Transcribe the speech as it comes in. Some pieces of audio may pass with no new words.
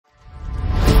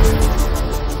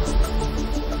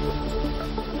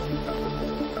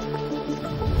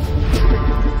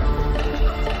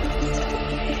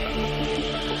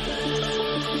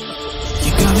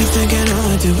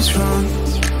was wrong.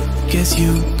 Guess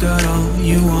you got all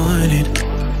you wanted.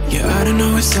 Yeah, I don't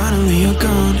know why suddenly you're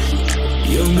gone.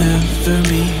 You'll never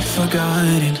be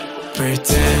forgotten.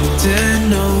 Pretending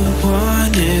no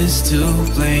one is to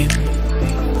blame.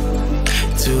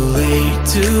 Too late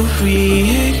to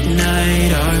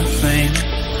reignite our flame.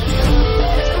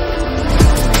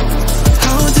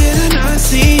 How did I not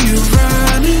see you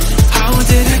running? How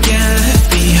did I get left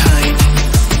behind?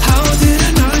 How did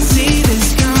I not see this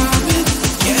coming?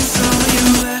 Guess all you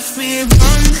left me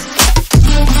wrong.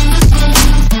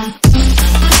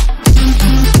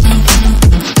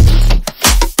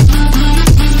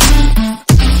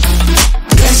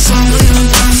 Guess all you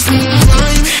left me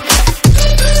wrong.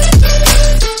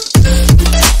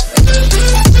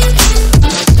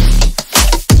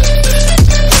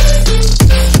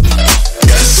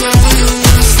 Guess all you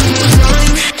left me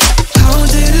wrong. How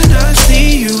did I not see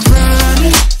you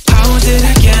running? How did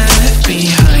I get left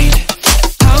behind?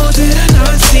 How did I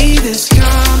not see this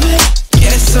coming?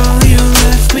 Guess all you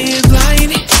left me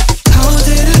blind. How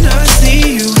did I not see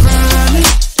you running?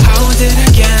 How did I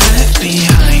get left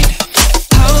behind?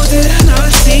 How did I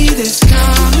not see this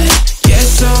coming?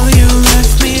 Guess all you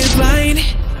left me blind.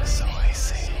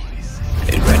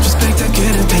 In retrospect, I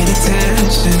could've paid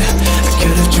attention. I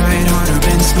could've tried harder,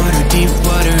 been smarter. Deep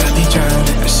water, I'd be drowned.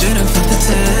 I should've felt the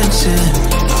tension.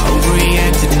 I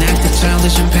overreacted and acted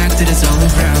childish, impacted us all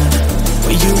around.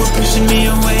 When you were pushing me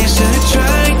away, I should've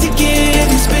tried